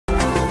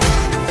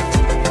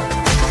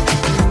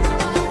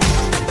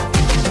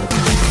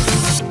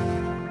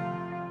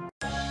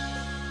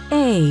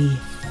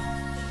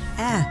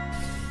A.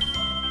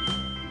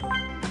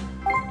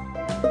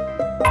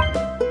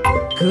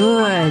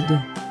 Good.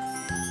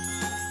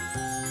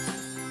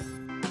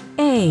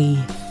 A.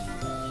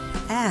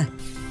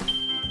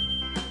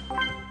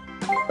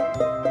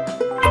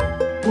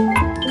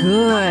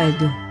 Good.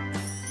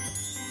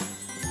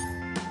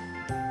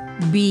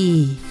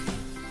 B.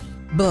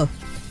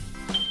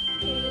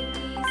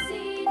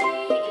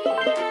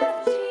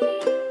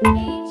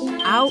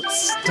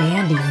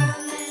 Outstanding.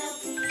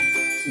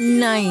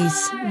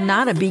 Nice.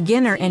 Not a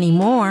beginner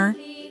anymore.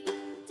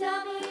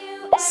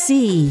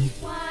 C.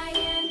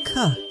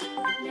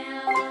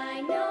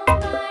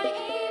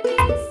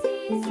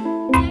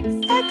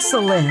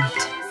 Excellent.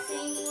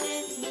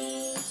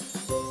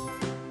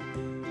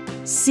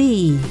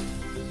 C.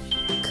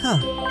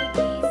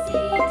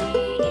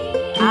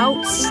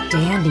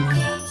 Outstanding.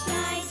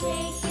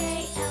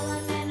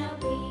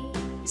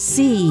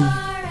 C.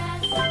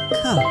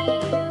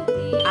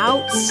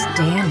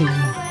 Outstanding.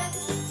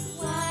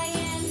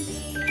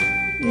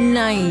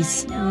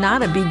 Nice.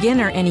 Not a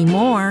beginner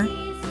anymore.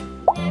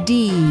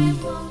 D.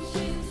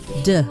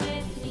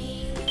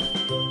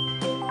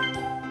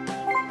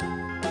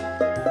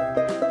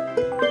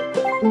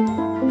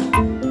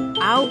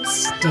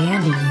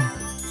 Outstanding.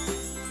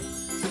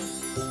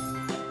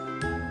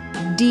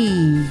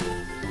 D.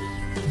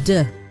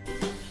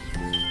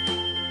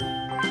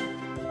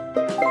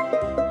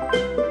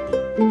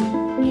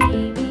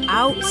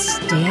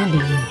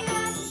 Outstanding.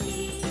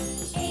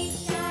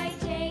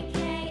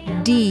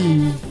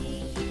 D.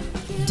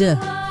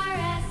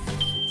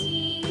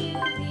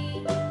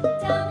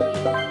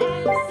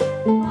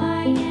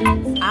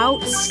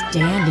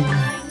 Outstanding.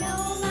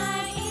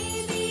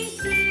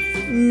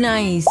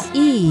 Nice.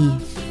 E.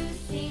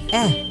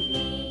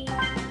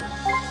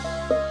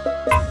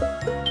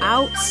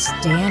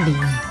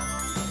 Outstanding.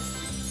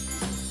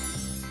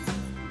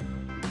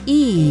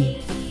 E.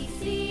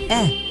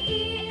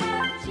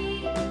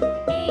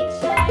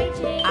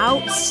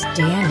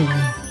 Outstanding.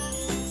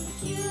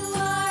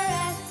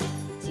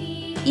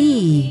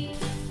 E.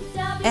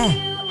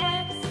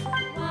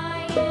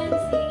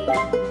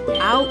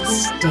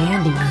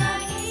 Outstanding.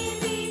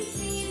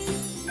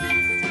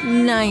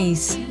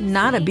 Nice.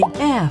 Not a big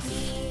F.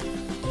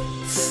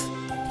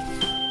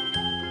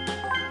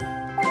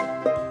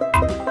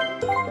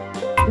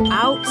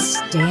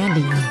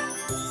 Outstanding.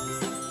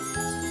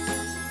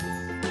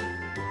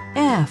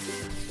 F.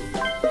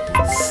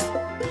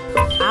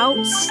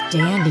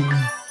 Outstanding.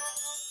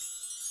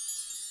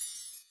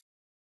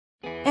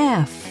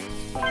 F.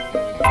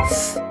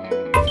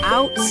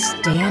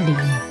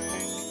 Outstanding.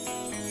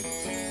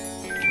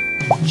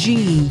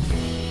 G.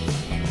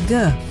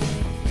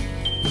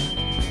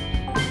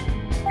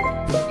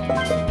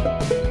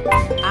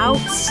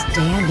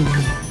 Outstanding.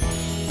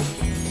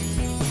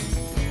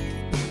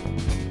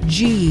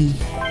 G.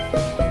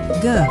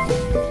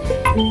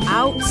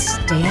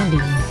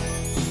 Outstanding.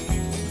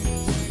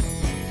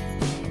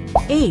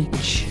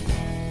 H.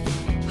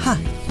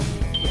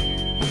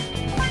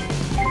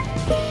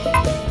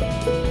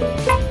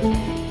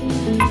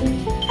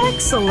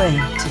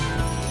 Excellent.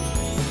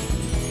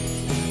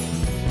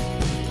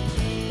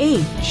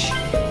 H.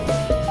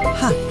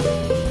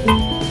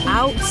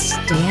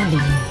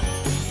 Outstanding.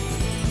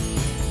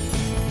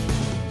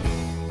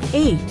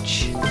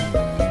 H.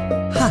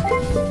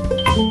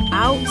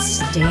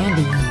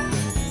 Outstanding.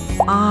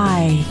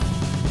 I.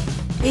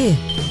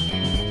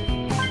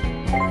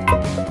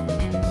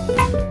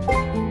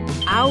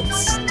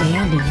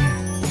 Outstanding.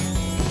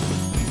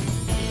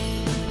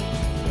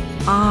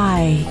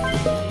 I.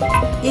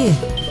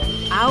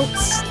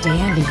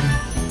 Outstanding.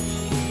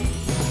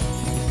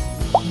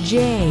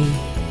 J.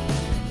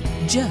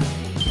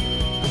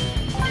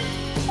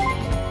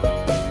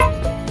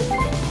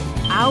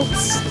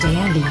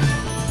 Outstanding.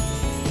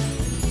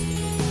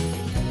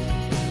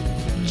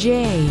 J.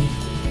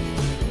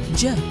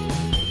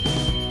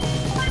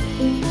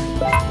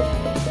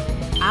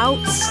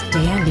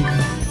 Outstanding.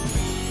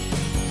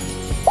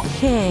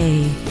 K.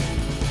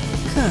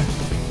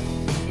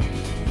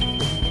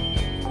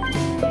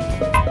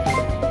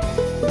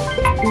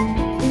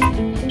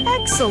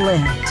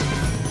 Excellent.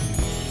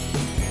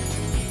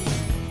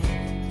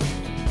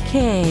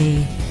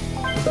 K.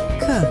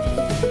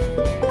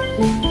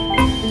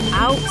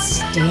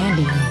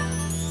 Outstanding.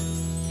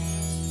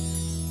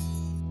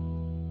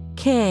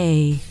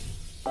 K.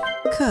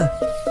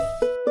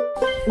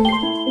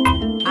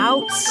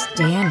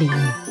 Outstanding.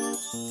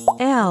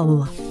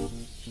 L.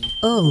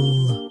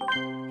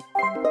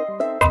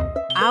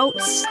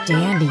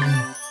 Outstanding.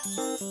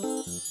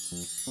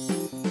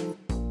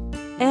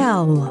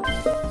 L.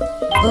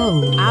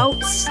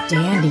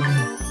 Outstanding.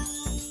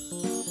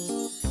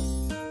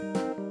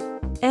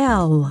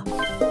 L.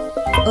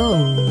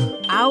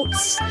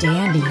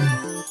 Outstanding.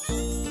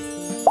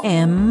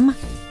 M.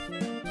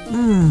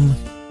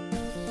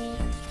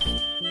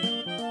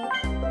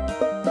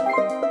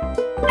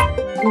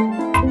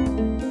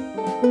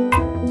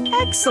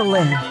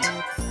 Excellent.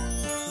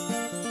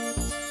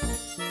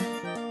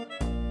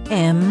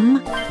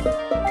 M.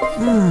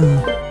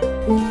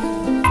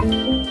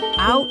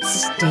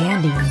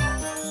 outstanding.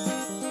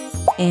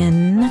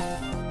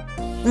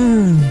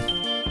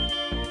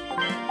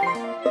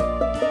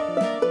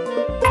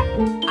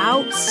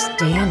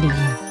 Outstanding.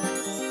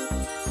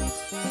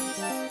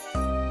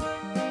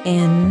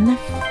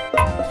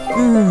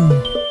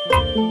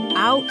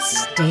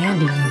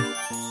 Outstanding.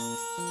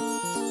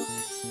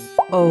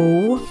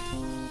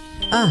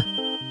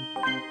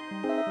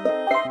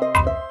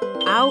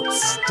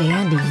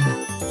 Outstanding.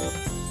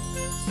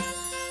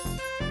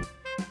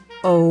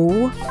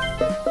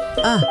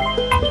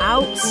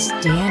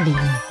 Outstanding.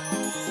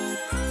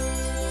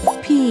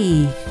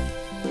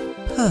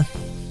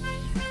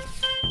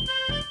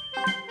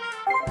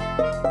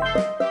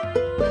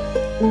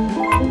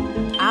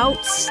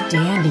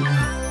 Outstanding.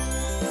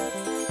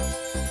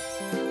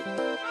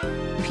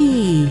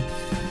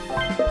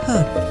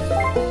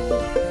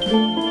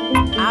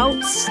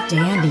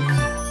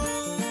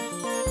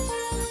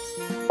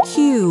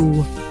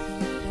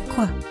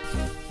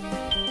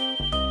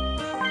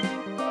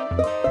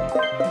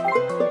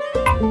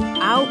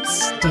 Outstanding.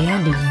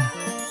 Outstanding.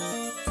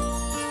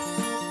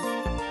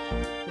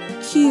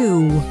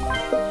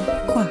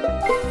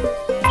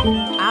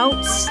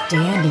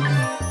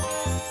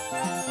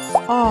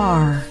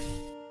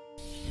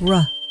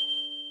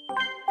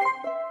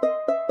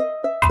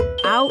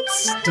 Outstanding. Outstanding.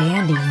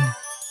 Outstanding.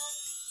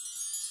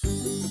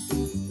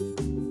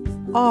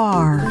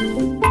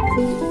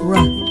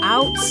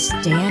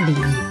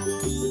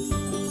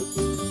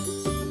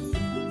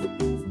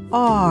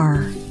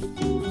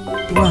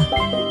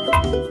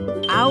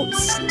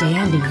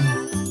 Outstanding.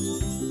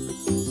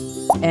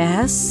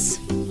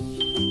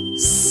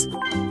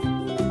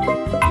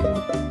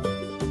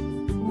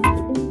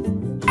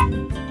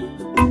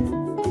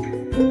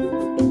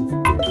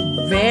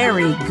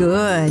 Very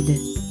good.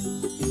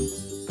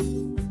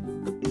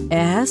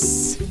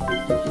 Outstanding.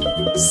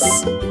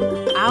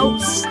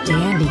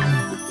 Outstanding.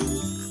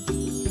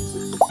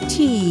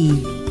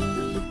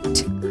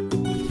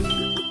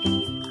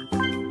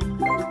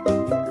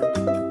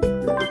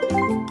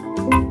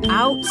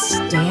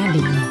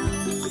 Outstanding.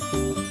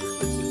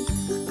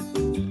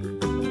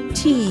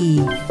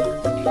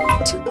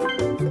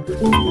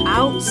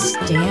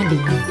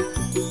 Outstanding.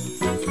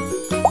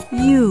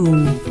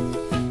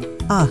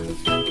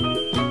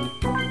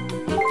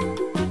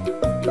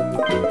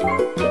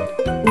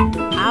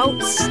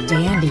 Outstanding.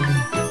 Outstanding.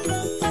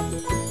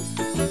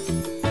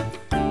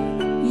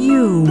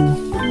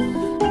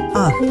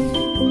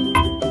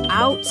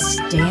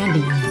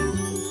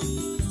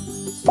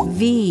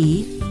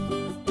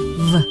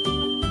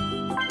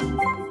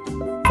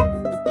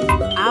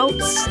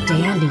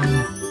 Outstanding.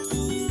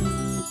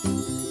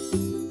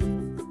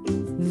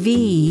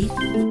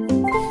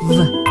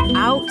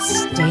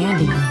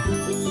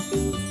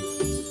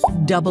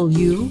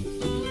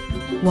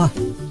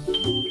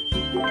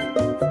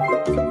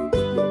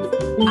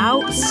 Outstanding.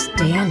 Outstanding.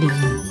 Outstanding.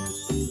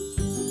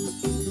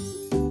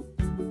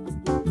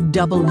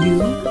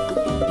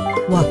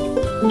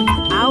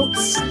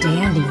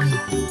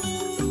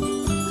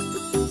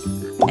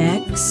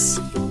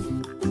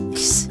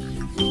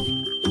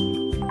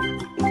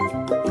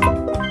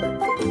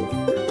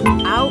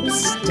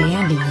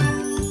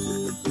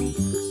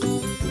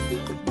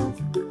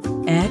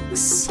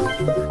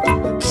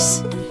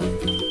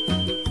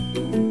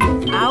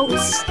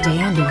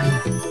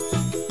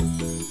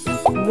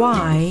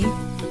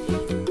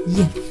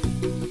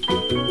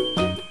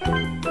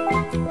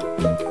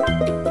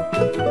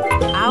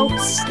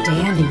 Outstanding.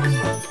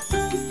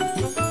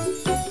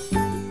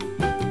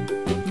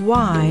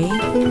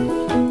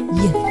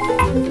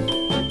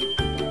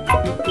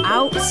 Outstanding.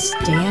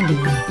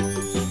 Outstanding.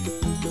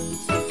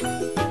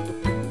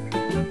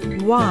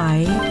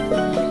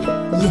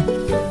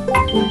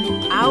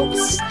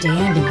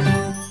 Outstanding.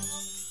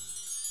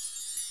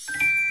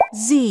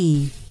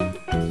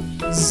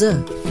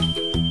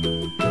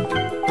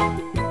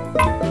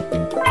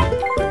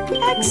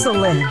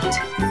 Excellent.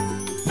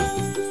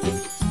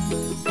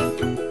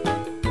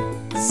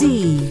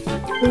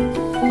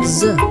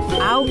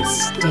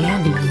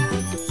 Outstanding.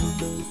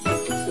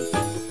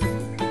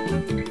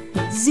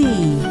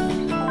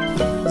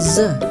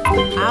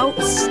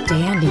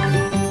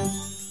 Outstanding.